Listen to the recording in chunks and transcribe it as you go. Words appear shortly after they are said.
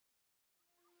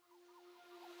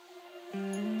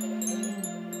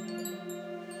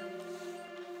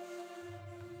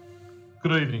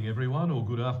Good evening, everyone, or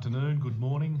good afternoon, good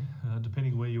morning,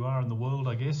 depending where you are in the world,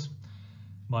 I guess.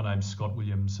 My name's Scott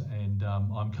Williams, and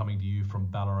I'm coming to you from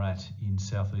Ballarat in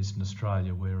southeastern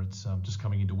Australia, where it's just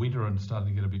coming into winter and starting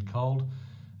to get a bit cold,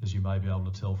 as you may be able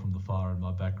to tell from the fire in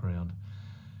my background.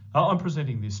 I'm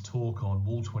presenting this talk on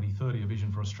Wool 2030, a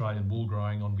vision for Australian wool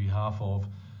growing, on behalf of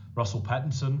Russell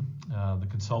Pattinson, the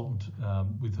consultant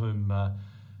with whom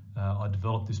I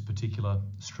developed this particular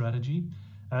strategy,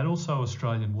 and also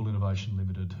Australian Wool Innovation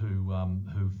Limited,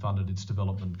 who funded its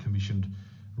development, commissioned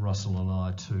Russell and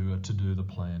I to do the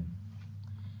plan.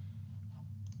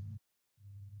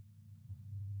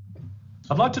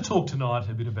 I'd like to talk tonight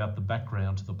a bit about the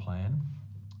background to the plan.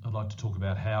 I'd like to talk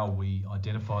about how we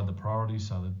identified the priorities,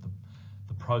 so that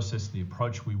the process, the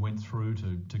approach we went through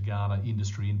to garner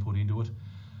industry input into it.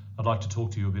 I'd like to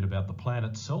talk to you a bit about the plan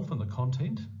itself and the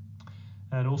content,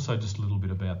 and also just a little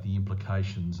bit about the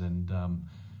implications and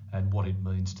what it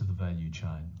means to the value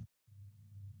chain.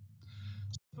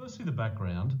 Firstly, the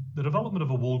background. The development of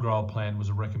a wool grower plan was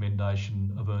a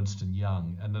recommendation of Ernst &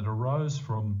 Young, and it arose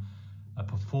from a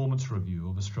performance review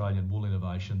of Australian wool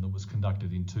innovation that was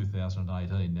conducted in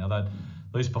 2018. Now,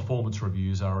 these performance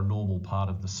reviews are a normal part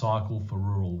of the cycle for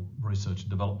rural research and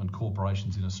development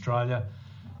corporations in Australia.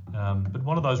 But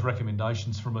one of those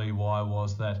recommendations from EY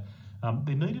was that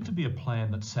there needed to be a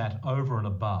plan that sat over and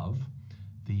above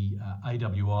the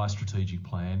AWI strategic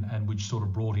plan, and which sort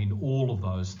of brought in all of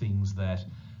those things that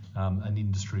an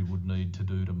industry would need to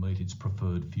do to meet its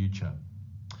preferred future.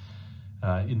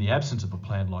 In the absence of a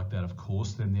plan like that, of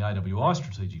course, then the AWI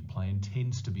strategic plan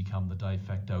tends to become the de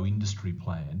facto industry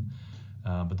plan.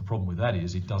 But the problem with that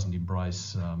is it doesn't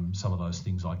embrace some of those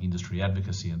things like industry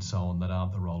advocacy and so on that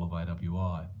aren't the role of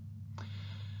AWI.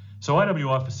 So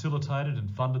AWI facilitated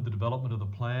and funded the development of the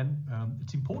plan.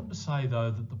 It's important to say, though,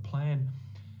 that the plan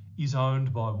is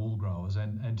owned by wool growers,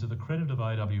 and to the credit of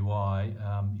AWI,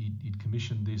 it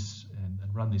commissioned this and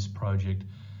run this project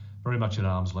very much at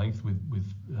arm's length, with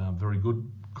very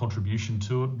good contribution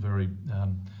to it, very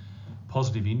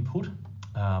positive input,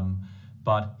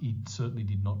 but it certainly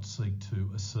did not seek to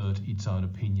assert its own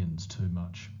opinions too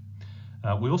much.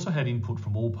 We also had input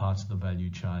from all parts of the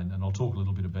value chain, and I'll talk a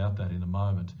little bit about that in a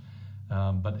moment.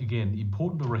 But again,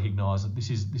 important to recognise that this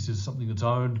is something that's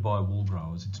owned by wool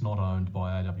growers. It's not owned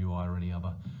by AWI or any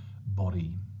other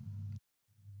body.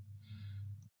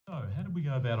 So, how did we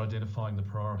go about identifying the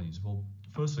priorities? Well,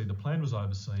 firstly, the plan was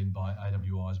overseen by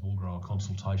AWI's Wool Grower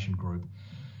Consultation Group.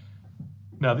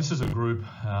 Now, this is a group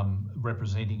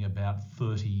representing about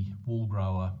 30 wool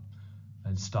grower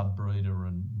and stud breeder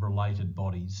and related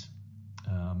bodies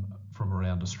from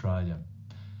around Australia.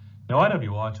 Now,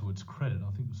 AWI, to its credit,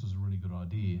 I think this was a really good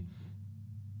idea,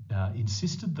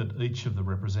 insisted that each of the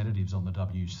representatives on the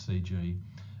WCG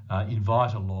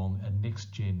invite along a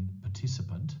next-gen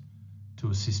participant to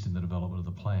assist in the development of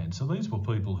the plan. So these were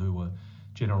people who were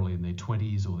generally in their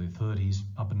 20s or their 30s,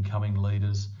 up-and-coming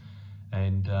leaders,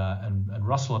 and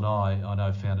Russell and I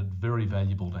know, found it very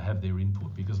valuable to have their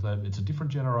input, because it's a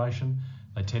different generation.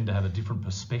 They tend to have a different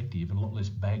perspective and a lot less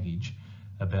baggage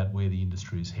about where the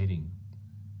industry is heading.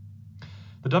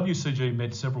 The WCG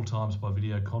met several times by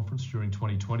video conference during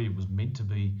 2020. It was meant to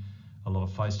be a lot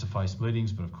of face-to-face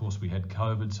meetings, but of course we had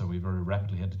COVID, so we very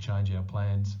rapidly had to change our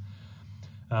plans.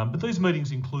 But these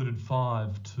meetings included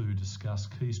 5 to discuss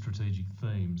key strategic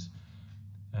themes,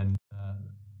 and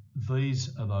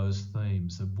these are those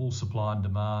themes: the wool supply and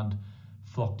demand,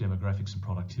 flock demographics and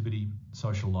productivity,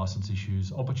 social licence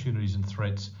issues, opportunities and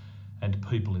threats, and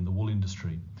people in the wool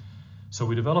industry. So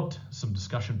we developed some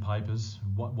discussion papers,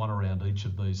 one around each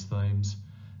of these themes.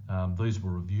 These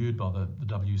were reviewed by the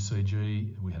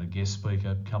WCG. We had a guest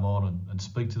speaker come on and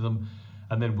speak to them,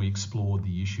 and then we explored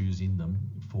the issues in them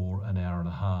for an hour and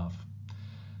a half.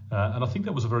 And I think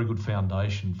that was a very good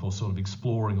foundation for sort of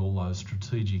exploring all those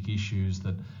strategic issues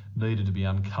that needed to be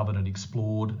uncovered and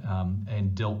explored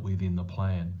and dealt with in the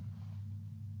plan.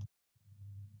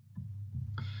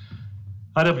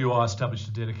 AWI established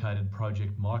a dedicated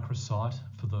project microsite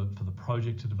for the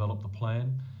project to develop the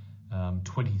plan,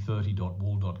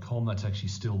 2030.wool.com. That's actually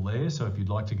still there, so if you'd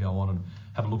like to go on and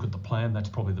have a look at the plan, that's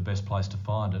probably the best place to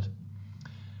find it.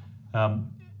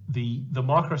 The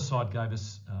microsite gave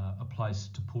us a place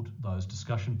to put those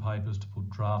discussion papers, to put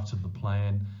drafts of the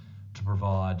plan, to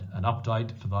provide an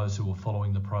update for those who were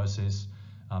following the process,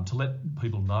 to let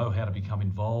people know how to become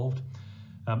involved.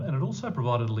 And it also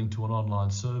provided a link to an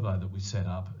online survey that we set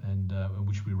up and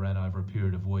which we ran over a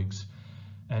period of weeks,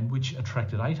 and which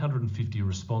attracted 850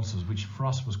 responses, which for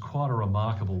us was quite a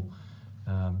remarkable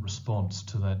response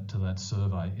to that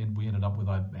survey. And we ended up with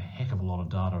a heck of a lot of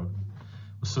data.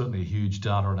 It was certainly a huge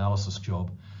data analysis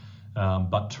job.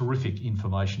 but terrific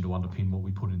information to underpin what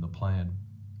we put in the plan.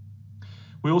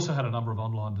 We also had a number of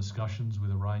online discussions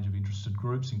with a range of interested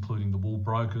groups, including the wool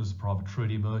brokers, private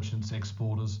treaty merchants,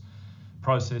 exporters,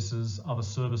 processors, other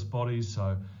service bodies,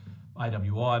 so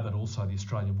AWI, but also the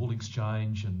Australian Wool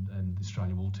Exchange and the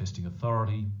Australian Wool Testing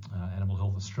Authority, Animal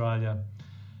Health Australia,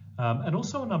 and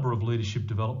also a number of leadership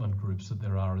development groups that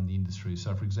there are in the industry.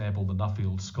 So, for example, the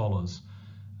Nuffield Scholars,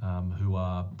 who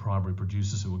are primary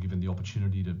producers who were given the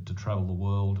opportunity to travel the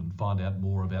world and find out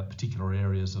more about particular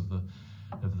areas of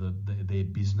their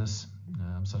business,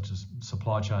 such as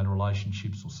supply chain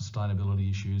relationships or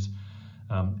sustainability issues.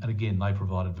 And again, they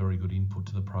provided very good input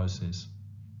to the process.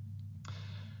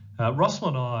 Russell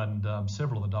and I and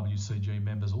several of the WCG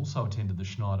members also attended the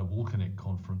Schneider Wool Connect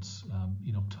conference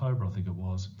in October, I think it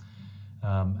was.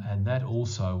 And that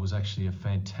also was actually a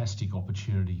fantastic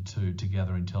opportunity to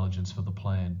gather intelligence for the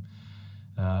plan.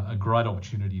 A great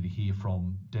opportunity to hear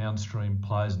from downstream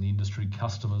players in the industry,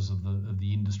 customers of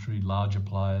the industry, larger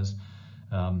players,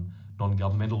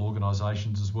 non-governmental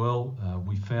organisations as well.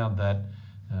 We found that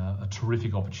a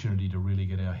terrific opportunity to really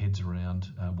get our heads around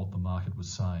what the market was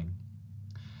saying.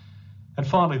 And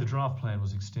finally, the draft plan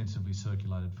was extensively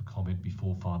circulated for comment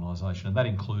before finalisation, and that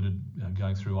included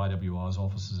going through AWI's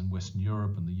offices in Western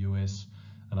Europe and the US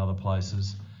and other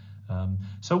places.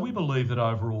 So we believe that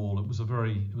overall it was a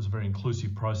very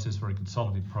inclusive process, very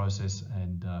consultative process,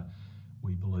 and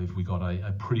we believe we got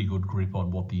a pretty good grip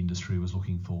on what the industry was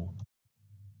looking for.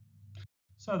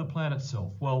 So the plan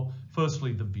itself. Well,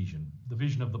 firstly, the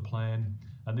vision of the plan,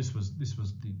 and this was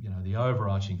the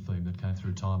overarching theme that came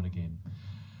through time and again.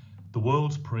 The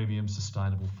world's premium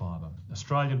sustainable fibre.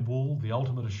 Australian wool, the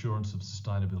ultimate assurance of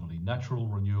sustainability, natural,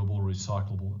 renewable,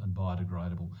 recyclable and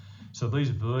biodegradable. So these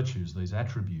virtues, these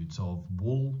attributes of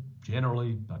wool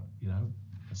generally, but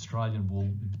Australian wool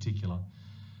in particular,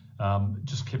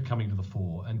 just kept coming to the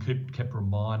fore and kept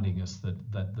reminding us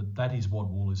that is what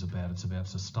wool is about. It's about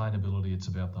sustainability, it's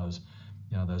about those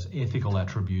ethical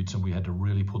attributes, and we had to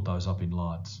really put those up in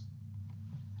lights.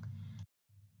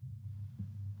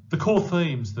 The core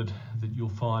themes that you'll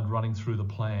find running through the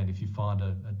plan, if you find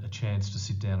a chance to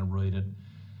sit down and read it,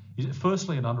 is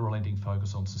firstly an unrelenting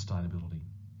focus on sustainability.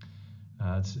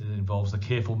 It involves the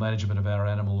careful management of our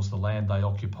animals, the land they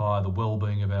occupy, the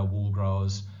well-being of our wool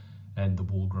growers, and the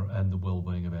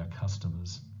well-being of our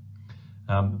customers.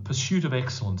 Pursuit of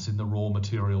excellence in the raw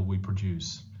material we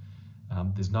produce.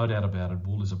 There's no doubt about it,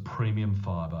 wool is a premium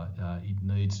fibre. It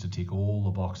needs to tick all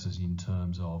the boxes in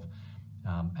terms of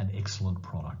an excellent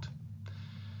product.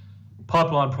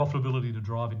 Pipeline profitability to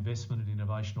drive investment and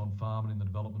innovation on farm and in the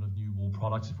development of new wool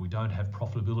products. If we don't have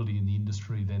profitability in the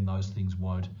industry, then those things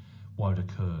won't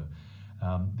occur.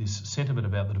 This sentiment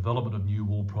about the development of new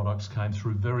wool products came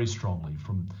through very strongly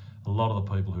from a lot of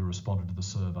the people who responded to the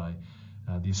survey.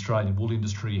 The Australian wool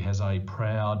industry has a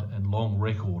proud and long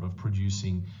record of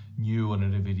producing new and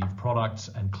innovative products,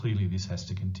 and clearly this has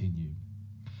to continue.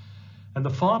 And the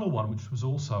final one, which was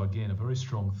also, again, a very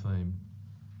strong theme,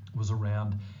 was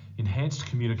around enhanced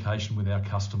communication with our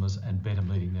customers and better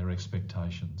meeting their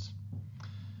expectations.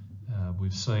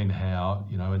 We've seen how,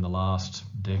 in the last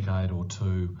decade or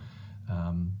two,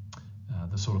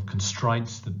 the sort of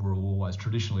constraints that were always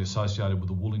traditionally associated with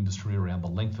the wool industry around the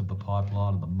length of the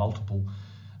pipeline and the multiple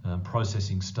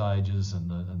processing stages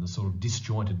and the sort of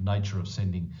disjointed nature of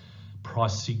sending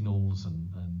price signals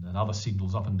and other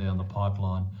signals up and down the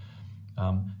pipeline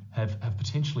have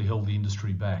potentially held the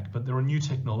industry back. But there are new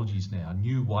technologies now,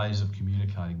 new ways of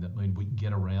communicating that mean we can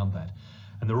get around that.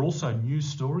 And there are also new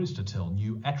stories to tell,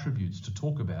 new attributes to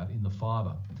talk about in the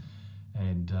fibre.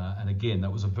 And again,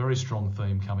 that was a very strong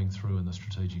theme coming through in the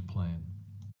strategic plan.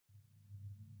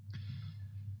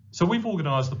 So we've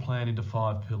organised the plan into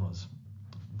 5 pillars.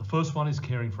 The first one is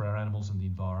caring for our animals and the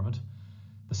environment.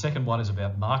 The second one is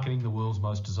about marketing the world's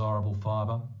most desirable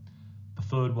fibre. The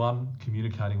third one,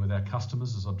 communicating with our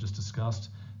customers, as I've just discussed.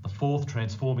 The fourth,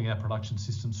 transforming our production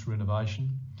systems through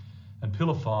innovation. And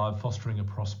pillar 5, fostering a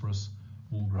prosperous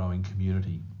wool growing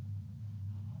community.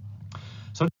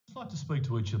 So I'd just like to speak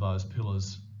to each of those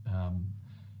pillars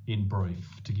in brief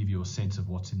to give you a sense of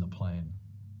what's in the plan.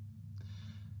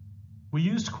 We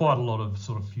used quite a lot of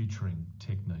sort of futuring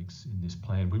techniques in this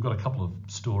plan. We've got a couple of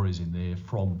stories in there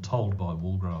told by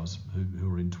wool growers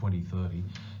who are in 2030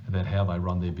 about how they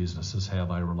run their businesses, how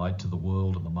they relate to the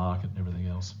world and the market and everything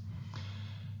else.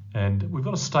 And we've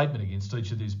got a statement against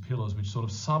each of these pillars which sort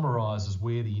of summarises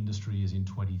where the industry is in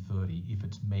 2030 if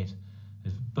it's met,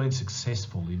 if it's been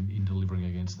successful in delivering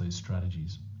against these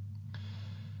strategies.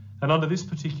 And under this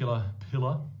particular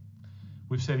pillar,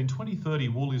 We've said in 2030,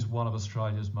 wool is one of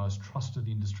Australia's most trusted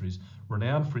industries,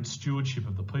 renowned for its stewardship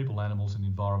of the people, animals and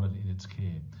environment in its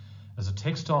care. As a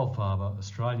textile farmer,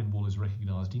 Australian wool is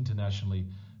recognised internationally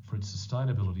for its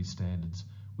sustainability standards,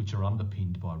 which are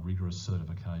underpinned by rigorous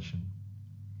certification.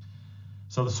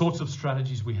 So the sorts of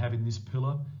strategies we have in this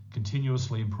pillar: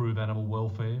 continuously improve animal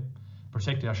welfare,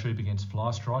 protect our sheep against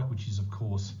fly strike, which is of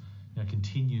course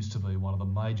continues to be one of the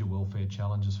major welfare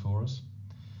challenges for us.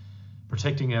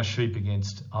 Protecting our sheep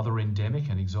against other endemic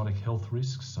and exotic health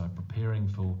risks, so preparing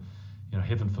for,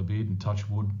 heaven forbid and touch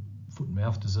wood, foot and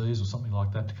mouth disease or something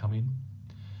like that to come in.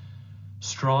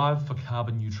 Strive for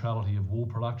carbon neutrality of wool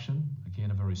production,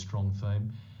 again a very strong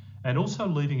theme, and also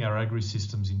leaving our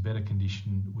agri-systems in better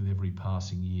condition with every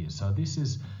passing year. So this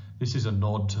is a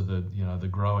nod to the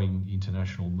growing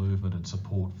international movement and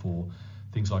support for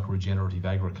things like regenerative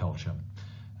agriculture.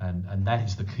 And that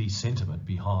is the key sentiment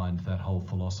behind that whole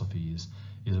philosophy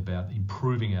is about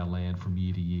improving our land from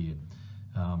year to year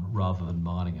rather than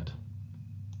mining it.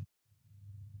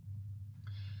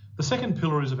 The second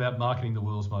pillar is about marketing the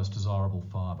world's most desirable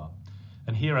fibre.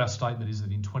 And here our statement is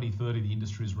that in 2030, the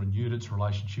industry has renewed its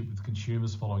relationship with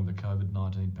consumers following the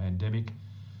COVID-19 pandemic.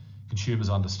 Consumers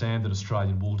understand that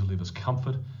Australian wool delivers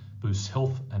comfort, boosts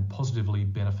health and positively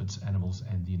benefits animals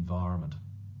and the environment.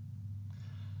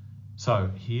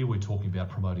 So here we're talking about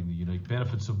promoting the unique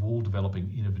benefits of wool,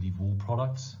 developing innovative wool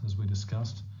products, as we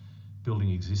discussed,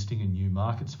 building existing and new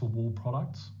markets for wool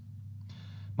products,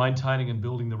 maintaining and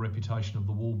building the reputation of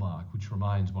the wool mark, which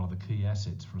remains one of the key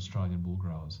assets for Australian wool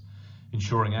growers,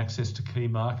 ensuring access to key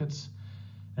markets,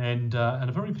 and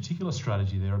a very particular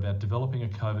strategy there about developing a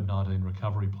COVID-19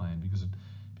 recovery plan, because it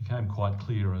became quite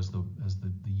clear as the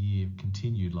year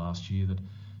continued last year that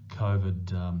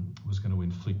COVID was going to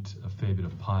inflict a fair bit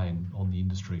of pain on the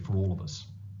industry for all of us.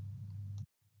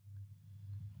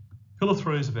 Pillar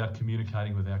 3 is about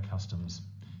communicating with our customers.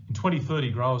 In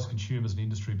 2030, growers, consumers and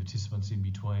industry participants in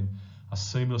between are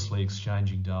seamlessly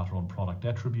exchanging data on product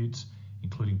attributes,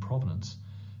 including provenance,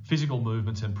 physical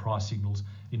movements and price signals,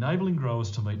 enabling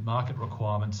growers to meet market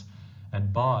requirements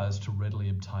and buyers to readily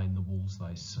obtain the wools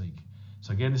they seek.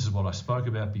 So again, this is what I spoke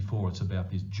about before. It's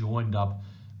about this joined up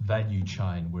value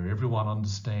chain where everyone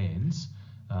understands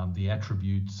the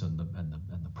attributes and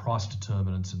the price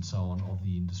determinants and so on of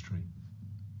the industry.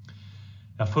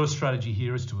 Our first strategy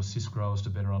here is to assist growers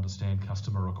to better understand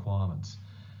customer requirements.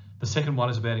 The second one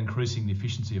is about increasing the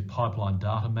efficiency of pipeline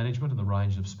data management and the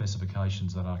range of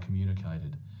specifications that are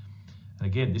communicated. And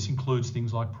again, this includes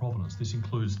things like provenance, this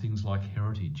includes things like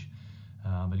heritage,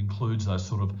 it includes those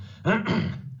sort of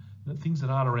things that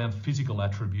aren't around physical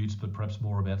attributes, but perhaps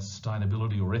more about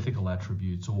sustainability or ethical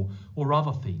attributes or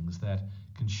other things that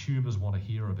consumers want to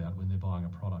hear about when they're buying a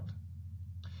product.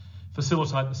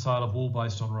 Facilitate the sale of wool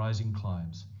based on raising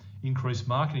claims. Increase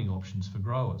marketing options for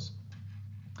growers.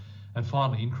 And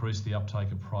finally, increase the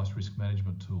uptake of price risk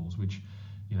management tools, which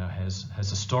has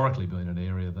historically been an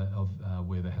area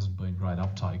where there hasn't been great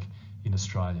uptake in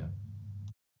Australia.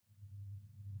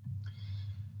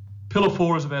 Pillar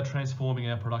 4 is about transforming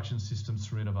our production systems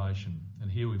through innovation. And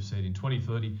here we've said in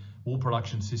 2030, wool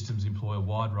production systems employ a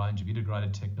wide range of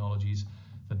integrated technologies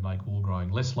that make wool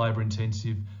growing less labour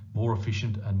intensive, more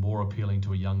efficient and more appealing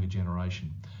to a younger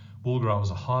generation. Wool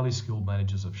growers are highly skilled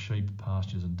managers of sheep,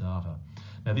 pastures and data.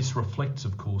 Now this reflects,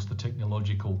 of course, the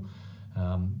technological,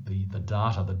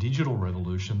 the digital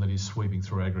revolution that is sweeping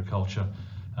through agriculture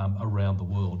around the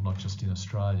world, not just in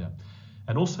Australia.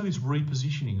 And also this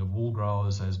repositioning of wool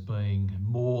growers as being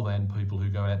more than people who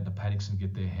go out into paddocks and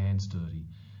get their hands dirty.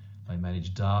 They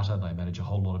manage data, they manage a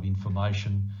whole lot of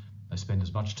information, they spend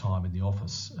as much time in the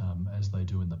office as they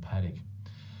do in the paddock.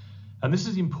 And this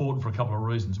is important for a couple of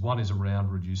reasons. One is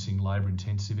around reducing labour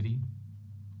intensivity.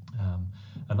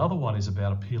 Another one is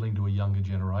about appealing to a younger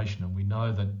generation, and we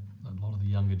know that a lot of the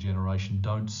younger generation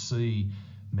don't see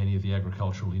many of the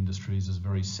agricultural industries as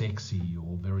very sexy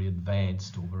or very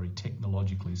advanced or very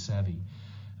technologically savvy.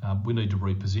 We need to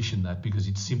reposition that because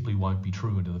it simply won't be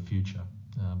true into the future.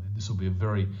 This will be a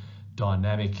very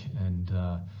dynamic and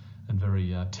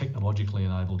very technologically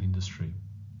enabled industry.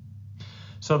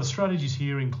 So the strategies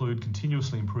here include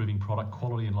continuously improving product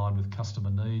quality in line with customer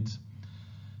needs,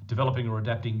 developing or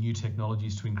adapting new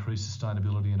technologies to increase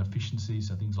sustainability and efficiency,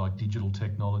 so things like digital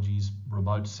technologies,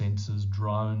 remote sensors,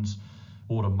 drones,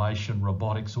 automation,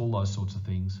 robotics, all those sorts of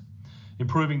things.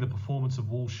 Improving the performance of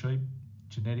wool sheep,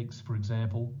 genetics, for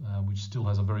example, which still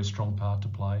has a very strong part to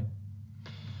play.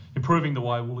 Improving the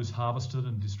way wool is harvested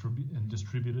and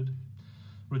distributed.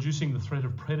 Reducing the threat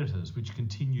of predators, which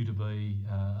continue to be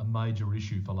a major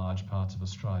issue for large parts of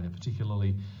Australia,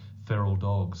 particularly feral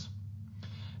dogs.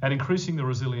 And increasing the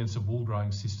resilience of wool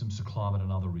growing systems to climate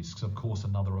and other risks, of course,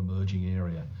 another emerging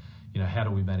area. How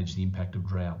do we manage the impact of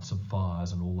droughts, of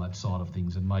fires and all that side of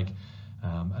things, and make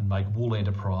wool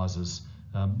enterprises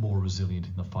more resilient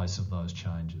in the face of those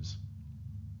changes.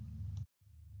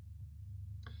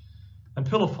 And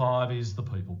Pillar 5 is the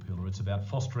people pillar. It's about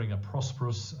fostering a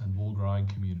prosperous and wool growing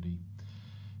community.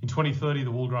 In 2030,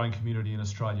 the wool growing community in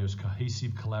Australia is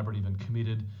cohesive, collaborative and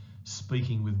committed,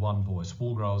 speaking with one voice.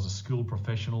 Wool growers are skilled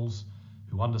professionals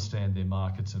who understand their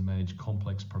markets and manage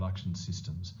complex production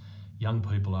systems. Young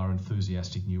people are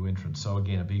enthusiastic new entrants. So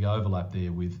again, a big overlap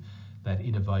there with that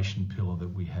innovation pillar that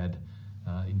we had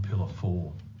in Pillar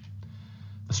 4.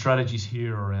 The strategies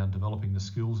here are around developing the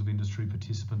skills of industry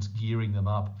participants, gearing them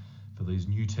up for these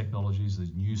new technologies,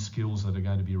 these new skills that are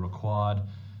going to be required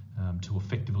to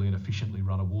effectively and efficiently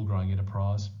run a wool growing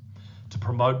enterprise, to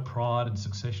promote pride and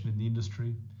succession in the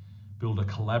industry, build a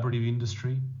collaborative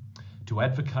industry, to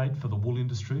advocate for the wool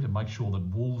industry, to make sure that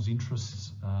wool's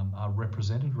interests are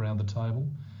represented around the table,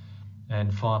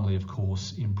 and finally, of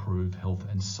course, improve health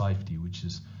and safety, which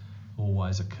is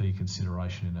always a key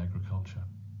consideration in agriculture.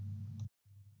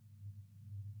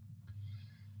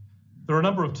 There are a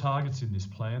number of targets in this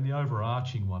plan, the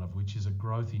overarching one of which is a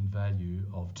growth in value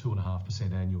of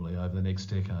 2.5% annually over the next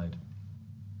decade.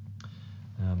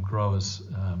 Growers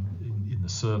in the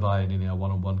survey and in our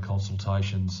one-on-one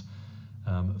consultations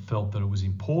felt that it was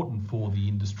important for the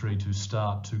industry to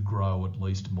start to grow at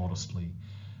least modestly,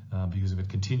 because if it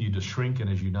continued to shrink, and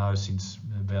as you know, since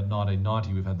about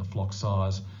 1990 we've had the flock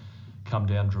size come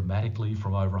down dramatically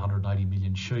from over 180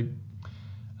 million sheep,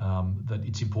 that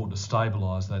it's important to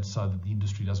stabilise that so that the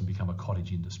industry doesn't become a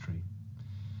cottage industry.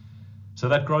 So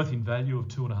that growth in value of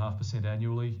 2.5%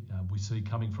 annually, we see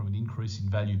coming from an increase in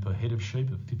value per head of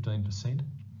sheep of 15%,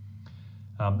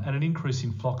 and an increase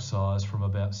in flock size from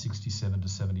about 67 to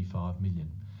 75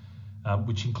 million,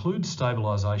 which includes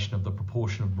stabilisation of the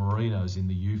proportion of merinos in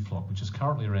the ewe flock, which is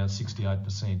currently around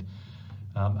 68%,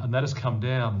 and that has come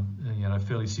down,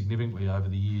 fairly significantly over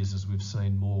the years as we've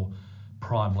seen more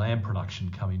prime lamb production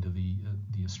come into the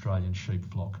Australian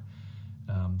sheep flock.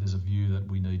 There's a view that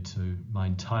we need to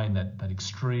maintain that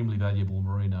extremely valuable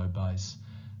merino base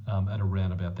at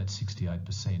around about that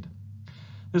 68%.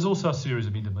 There's also a series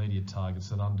of intermediate targets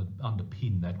that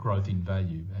underpin that growth in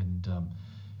value, and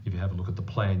if you have a look at the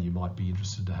plan, you might be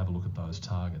interested to have a look at those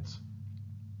targets.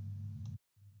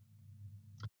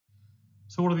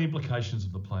 So what are the implications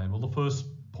of the plan? Well, the first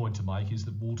point to make is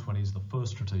that Wool 20 is the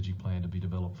first strategic plan to be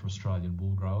developed for Australian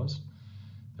wool growers.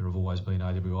 There have always been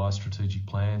AWI strategic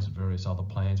plans and various other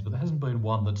plans, but there hasn't been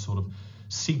one that sort of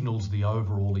signals the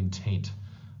overall intent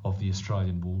of the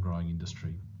Australian wool growing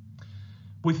industry.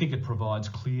 We think it provides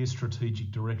clear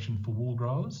strategic direction for wool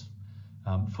growers,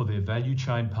 for their value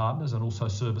chain partners and also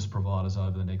service providers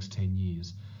over the next 10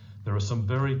 years. There are some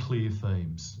very clear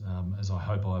themes, as I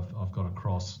hope I've got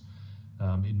across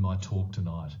in my talk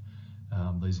tonight.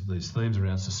 These themes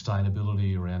around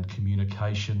sustainability, around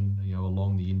communication,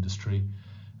 along the industry,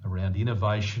 around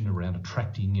innovation, around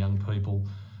attracting young people,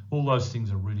 all those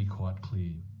things are really quite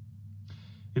clear.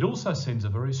 It also sends a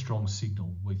very strong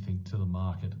signal, we think, to the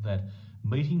market that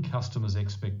meeting customers'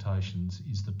 expectations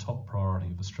is the top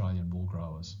priority of Australian wool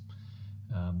growers.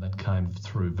 That came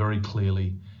through very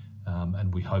clearly,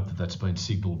 and we hope that that's been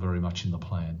signalled very much in the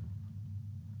plan.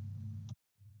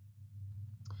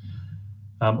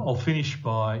 I'll finish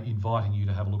by inviting you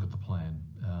to have a look at the plan.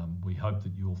 We hope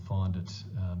that you'll find it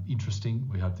interesting.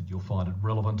 We hope that you'll find it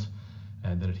relevant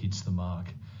and that it hits the mark.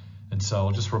 And so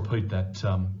I'll just repeat that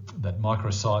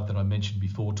microsite that I mentioned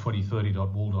before,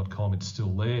 2030.wool.com. It's still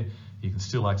there. You can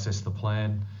still access the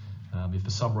plan. If for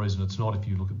some reason it's not, if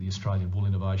you look at the Australian Wool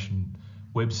Innovation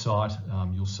website,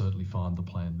 you'll certainly find the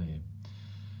plan there.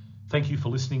 Thank you for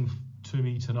listening to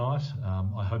me tonight.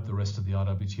 I hope the rest of the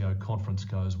IWTO conference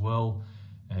goes well,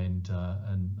 and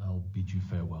I'll bid you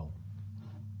farewell.